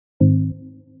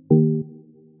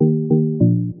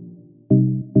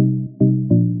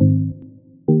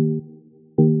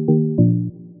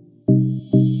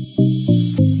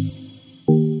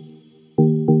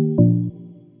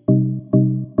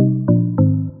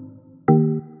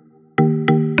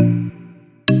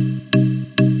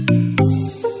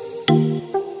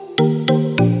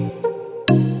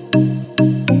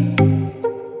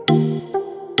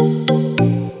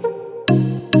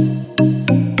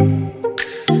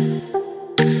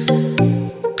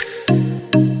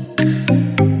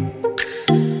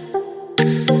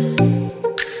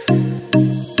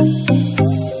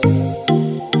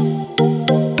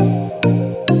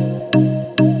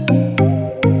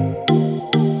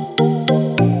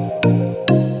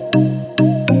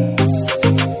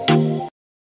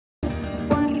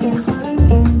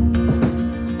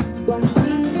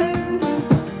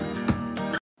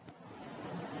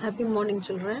morning,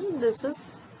 children. This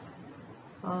is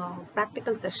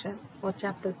practical session for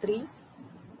chapter 3.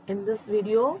 In this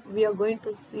video, we are going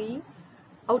to see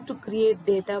how to create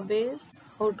database,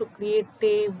 how to create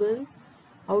table,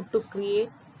 how to create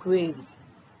query.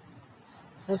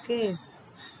 Okay,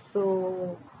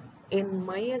 so in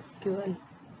MySQL,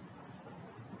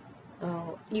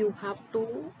 you have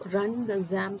to run the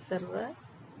XAMPP server.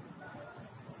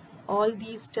 All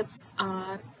these steps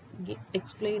are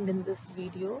explained in this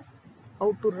video.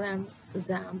 How to run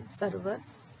XAMPP server,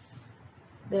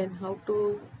 then how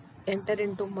to enter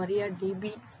into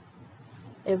MariaDB.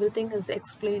 Everything is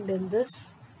explained in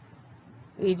this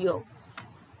video.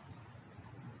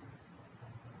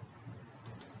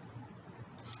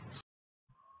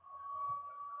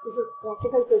 This is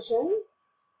practical session.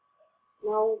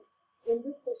 Now, in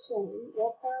this session,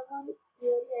 whatever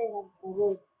theory I have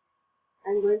covered,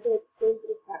 I'm going to explain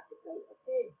through practical.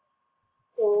 Okay.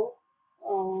 So,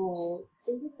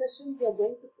 in this session, we are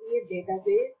going to create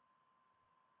database,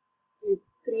 we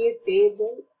create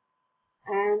table,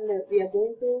 and we are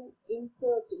going to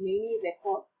insert many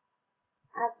records.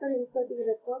 After inserting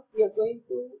records, we are going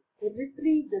to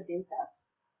retrieve the data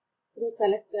through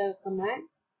select command.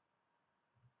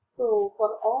 So,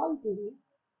 for all these,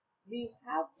 we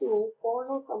have to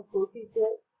follow some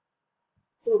procedure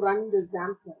to run the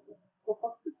XAMPP server. So,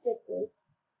 first step is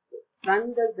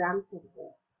run the XAMPP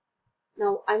server.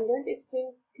 Now, I'm going to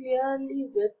explain clearly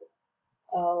with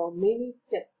many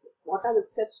steps. What are the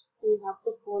steps you have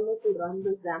to follow to run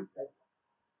the XAMPP server?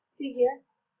 See here,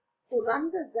 to run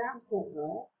the XAMPP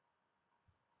server,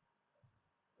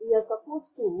 we are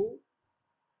supposed to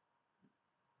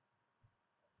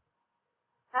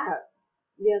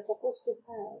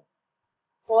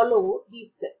follow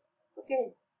these steps.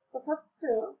 Okay. So first,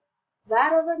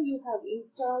 wherever you have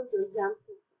installed the XAMPP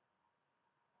server,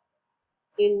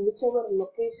 in whichever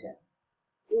location,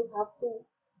 you have to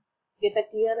get a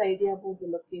clear idea about the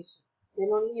location. Then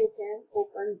only you can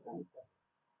open XAMPP server.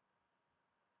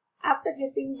 After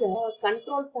getting the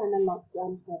control panel of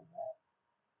XAMPP server,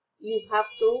 you have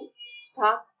to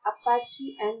start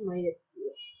Apache and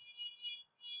MySQL.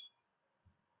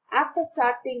 After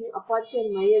starting Apache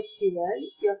and MySQL,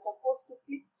 you are supposed to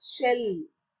click shell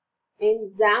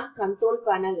in XAMPP control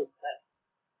panel itself.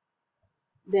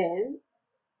 Then,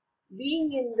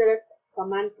 being in that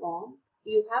command prompt,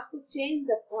 you have to change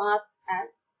the path as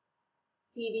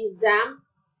cd XAMPP,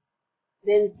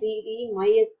 then cd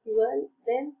MySQL,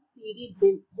 then cd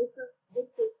bin. This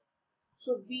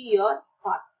should be your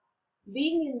path.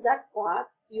 Being in that path,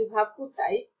 you have to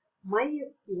type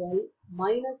MySQL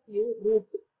 -u root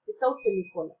without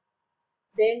semicolon.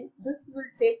 Then this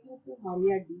will take you to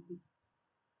MariaDB.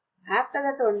 After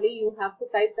that only you have to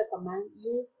type the command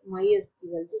use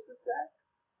MySQL. This is a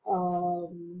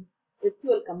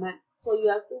SQL command. So you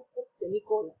have to put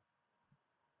semicolon.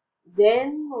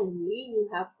 Then only you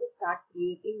have to start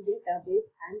creating database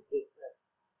and table.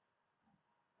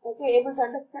 Okay, able to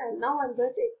understand? Now I'm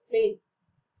going to explain.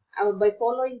 By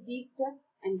following these steps,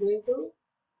 I'm going to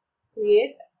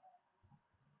create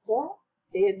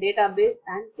the database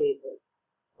and table.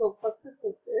 So first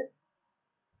step is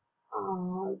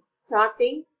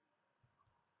starting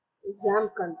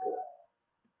XAMPP control.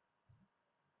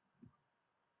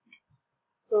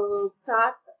 So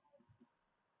start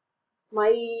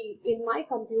in my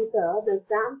computer, the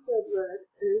XAMPP server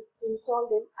is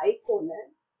installed in i:colon.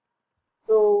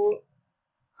 So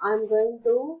I'm going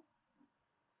to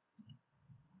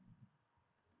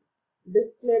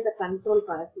display the control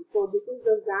panel. So this is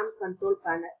the XAMPP control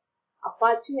panel.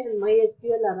 Apache and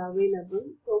MySQL are available.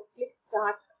 So click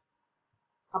start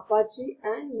Apache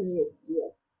and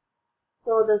MySQL.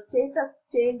 So the status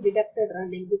change detected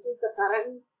running. This is the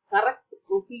correct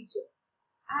procedure.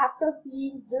 After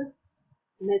seeing this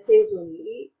message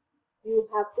only, you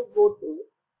have to go to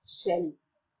shell.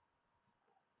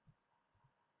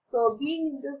 So being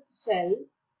in this shell,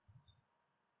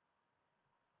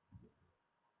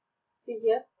 see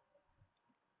here,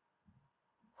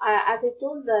 as I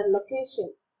told the location,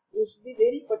 you should be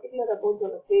very particular about the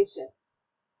location.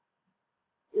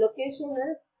 Location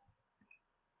is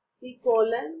C:,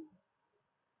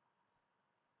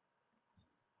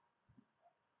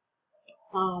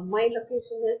 my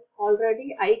location is already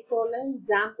i:colon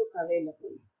XAMPP is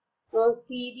available. So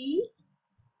cd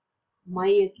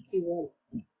MySQL.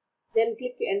 Then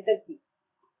click enter key.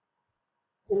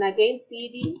 Then again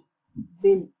cd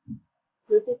bin.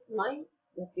 This is my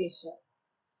location.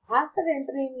 After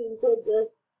entering into this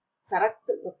correct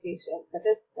location, that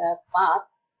is the path,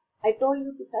 I told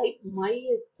you to type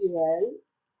MySQL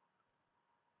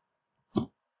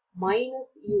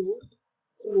 -u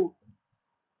root.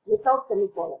 without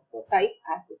semicolon. So type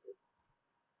as it is.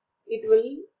 It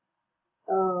will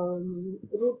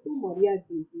route to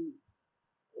MariaDB.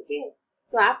 Okay.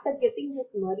 So after getting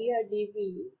this MariaDB,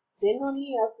 then only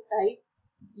you have to type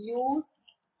use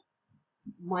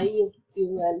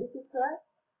MySQL. This is a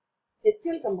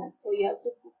SQL command. So you have to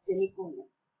put semicolon.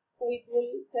 So it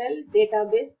will tell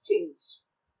database change.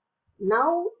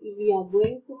 Now we are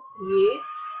going to create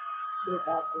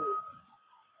database.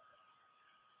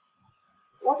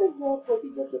 What is the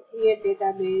procedure to create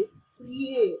database?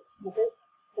 Create, that is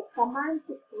the command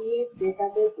to create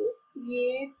database is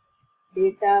create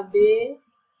database.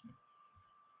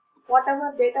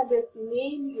 Whatever database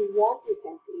name you want, you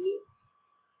can create.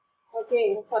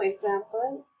 Okay, for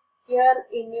example, here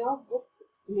in your book,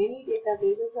 many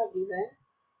databases are given,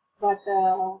 but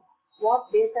what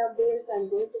database I'm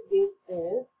going to give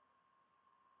is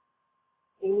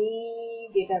any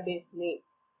database name.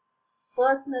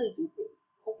 Personal details.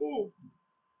 Okay,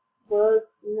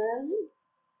 personal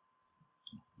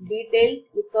details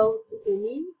without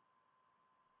any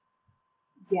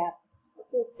gap.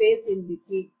 Okay, space in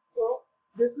between. So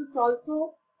this is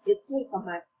also SQL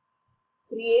command.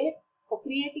 Create. For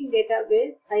creating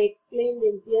database, I explained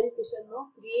in theory session now.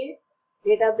 Create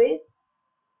database,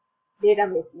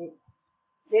 database name.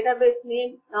 Database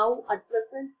name now at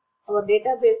present our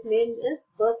database name is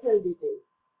personal details.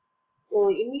 So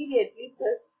immediately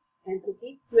press enter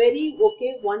key. Query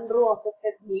OK, one row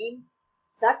affected means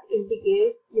that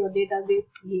indicates your database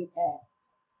created.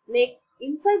 Next,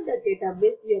 inside the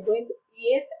database we are going to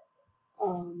create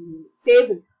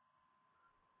table.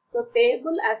 So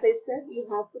table, as I said, you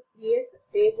have to create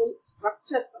table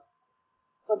structure first.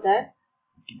 For that,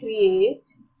 create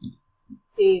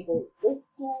table. These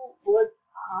two words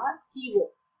are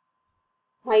keywords.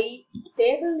 My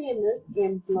table name is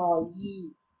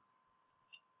employee.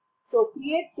 So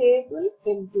create table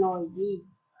employee.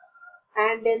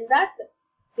 And in that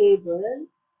table,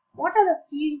 what are the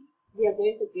fields we are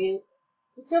going to give?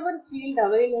 Whichever field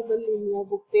available in your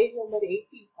book, page number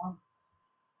 81.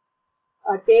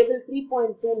 Table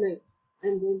 3.29 I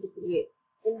am going to create.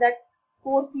 In that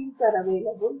 4 fields are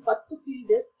available. First field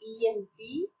is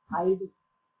EMP ID.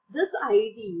 This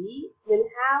ID will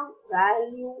have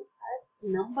value as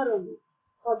number only.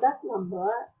 For that number,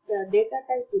 the data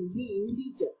type will be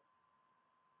integer.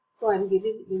 So I am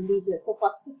giving integer. So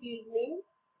first field name,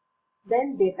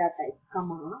 then data type,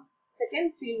 comma.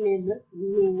 Second field name is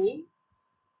name,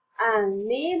 and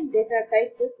name data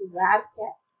type is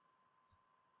varchar.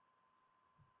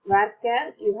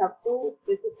 Varchar, you have to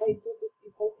specify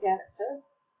 255 characters,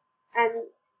 and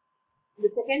the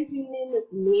second field name is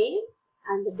name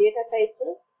and the data type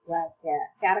is varchar,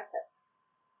 character.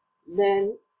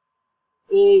 Then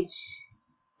age.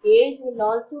 Age will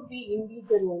also be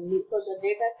integer only. So the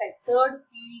data type, third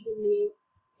field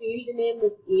name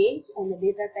is age and the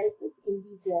data type is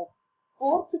integer.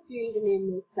 Fourth field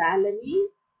name is salary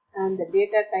and the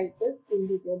data type is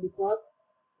integer because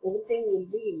everything will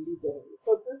be integer.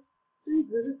 So since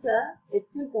this is a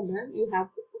SQL command, you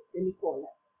have to put semicolon.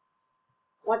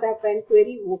 What happened?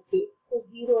 Query OK. So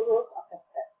 0 rows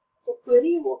affected. So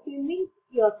query OK means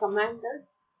your command is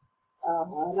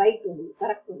right only,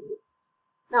 correct only.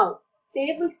 Now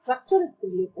table structure is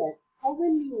created. How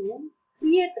will you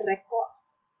create record?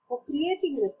 For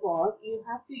creating record, you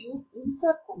have to use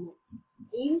insert command.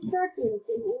 Insert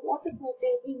into, what is my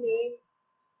table name?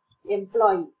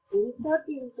 Employee. Insert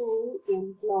into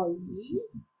employee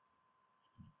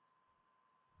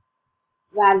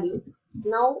values.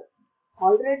 Now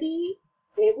already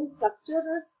table structure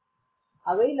is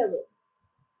available.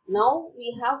 Now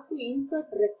we have to insert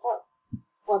record.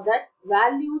 For that,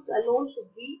 values alone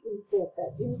should be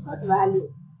inserted. Insert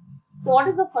values. So what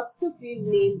is the first field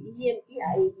name? EMP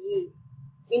ID.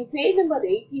 In page number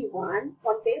 81,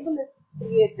 one table is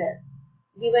created,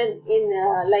 given in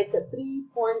like a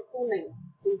 3.29,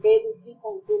 in table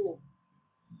 3.29.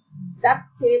 That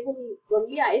table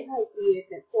only I have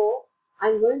created. So I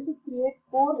am going to create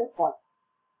 4 records.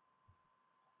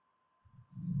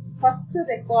 First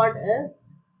record is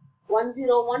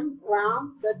 101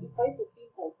 gram 35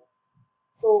 15,000.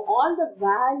 So all the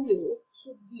values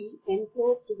should be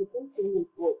enclosed within single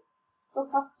quotes. So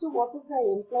first, what is the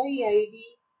employee ID?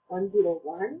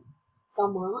 101,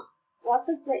 comma, what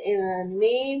is the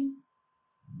name?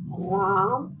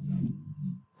 Ram,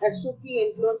 that should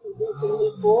be enclosed within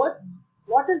single quotes.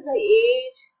 What is the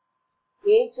age?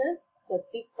 Age is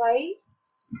 35,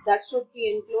 that should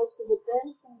be enclosed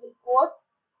within single quotes.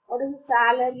 What is the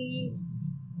salary?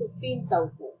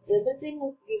 15,000. Everything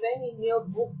is given in your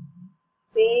book.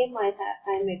 Same I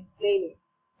am explaining.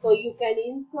 So you can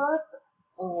insert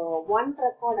one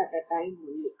record at a time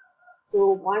only.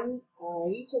 So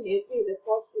each and every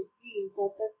record should be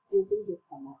inserted using this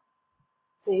command.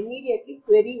 So immediately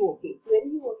query OK.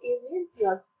 Query OK means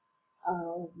your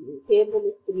table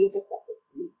is created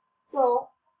successfully. So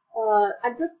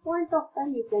at this point of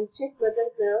time, you can check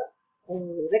whether the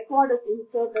record is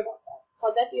inserted or not.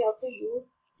 For that, you have to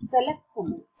use select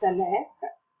command. Select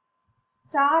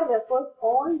star refers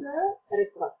all the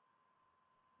records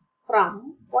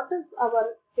from what is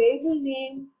our table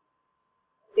name.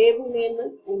 Table name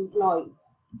is employee.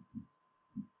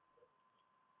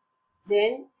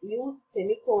 Then use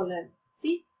semicolon.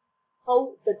 See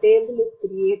how the table is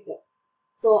created.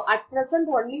 So at present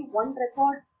only one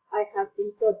record I have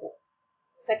inserted.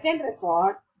 Second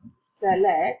record,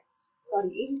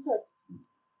 insert.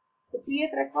 To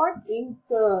create record,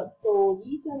 insert. So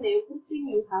each and everything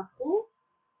you have to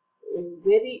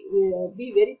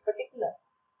be very particular.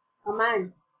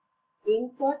 Command.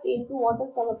 Insert into what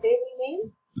is our table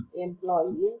name?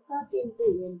 Employee. Insert into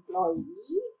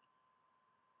employee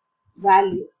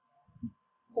values.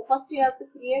 So first you have to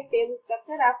create table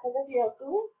structure. After that you have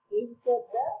to insert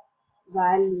the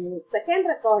values. Second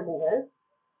record is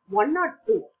 1 or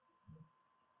 2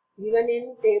 given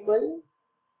in table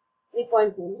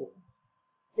 3.2.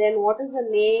 Then what is the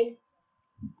name?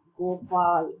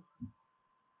 Gopal.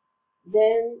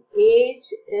 Then age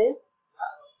is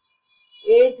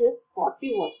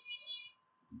 41.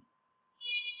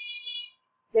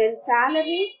 Then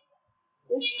salary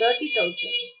is 30,000.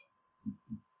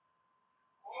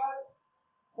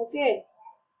 Okay,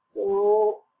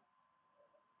 so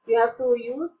you have to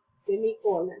use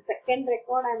semicolon. Second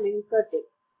record I am inserting.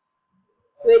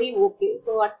 Query OK.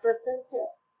 So at present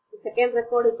the second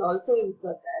record is also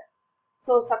inserted.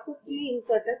 So successfully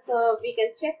inserted. So we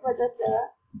can check whether the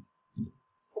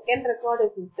second record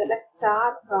is select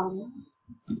star from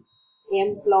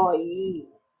employee.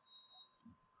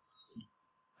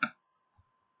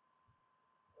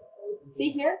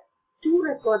 See here, 2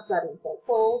 records are inserted.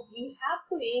 So we have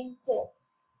to insert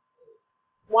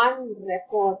one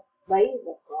record by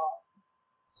record.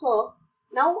 So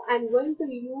now I am going to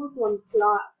use one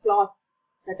clause,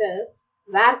 that is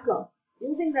where clause.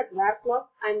 Using that where clause,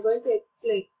 I am going to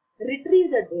explain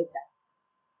retrieve the data.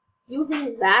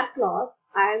 Using where clause,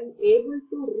 I am able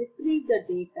to retrieve the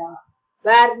data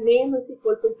where name is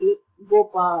equal to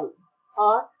Gopal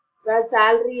or where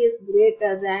salary is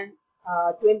greater than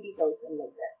 20,000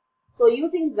 like that. So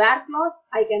using where clause,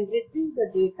 I can retrieve the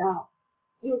data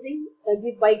using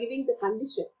by giving the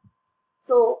condition.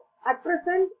 So at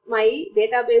present, my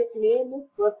database name is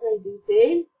personal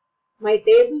details. My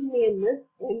table name is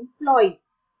employee.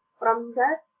 From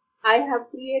that, I have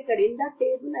created, in that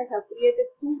table, I have created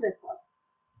 2 records.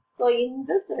 So in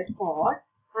this record,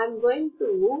 I am going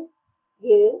to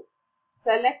give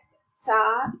select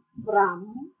star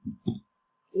from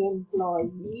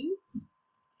employee.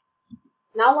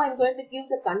 Now I am going to give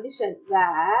the condition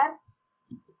where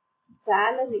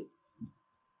salary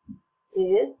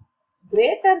is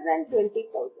greater than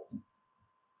 20,000.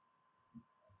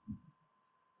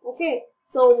 Okay,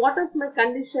 so what is my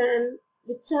condition?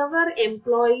 Whichever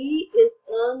employee is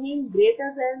earning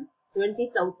greater than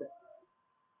 20,000,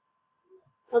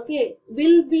 okay,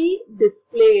 will be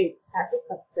displayed as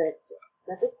a subset.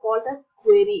 That is called as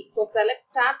query. So select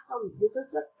start from, this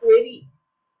is a query.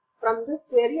 From this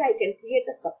query I can create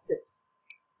a subset.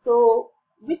 So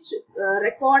which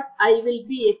record I will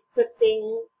be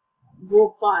expecting?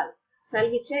 Gopal. Shall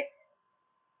we check?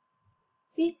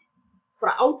 See,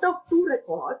 out of 2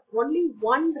 records, only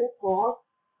 1 record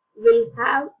will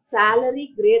have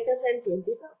salary greater than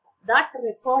 20,000. That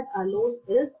record alone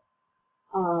is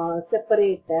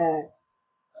separated.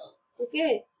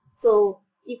 Okay, so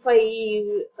if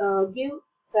I give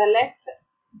select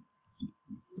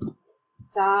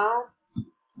star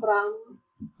from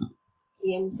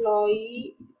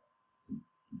employee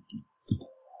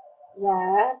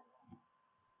where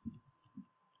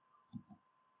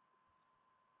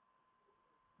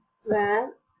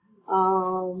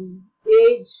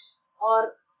age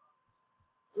or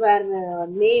where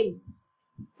name,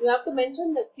 you have to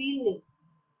mention the field name.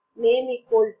 Name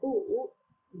equal to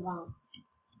Ram.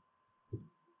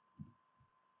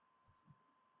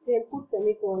 Then put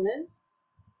semicolon.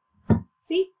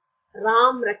 See,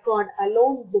 Ram record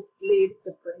alone displayed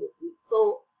separately.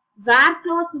 So where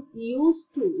clause is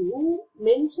used to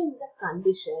mention the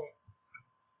condition.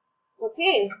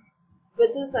 Okay,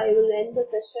 with this I will end the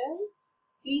session.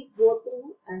 Please go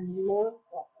through and learn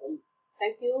properly.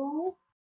 Thank you.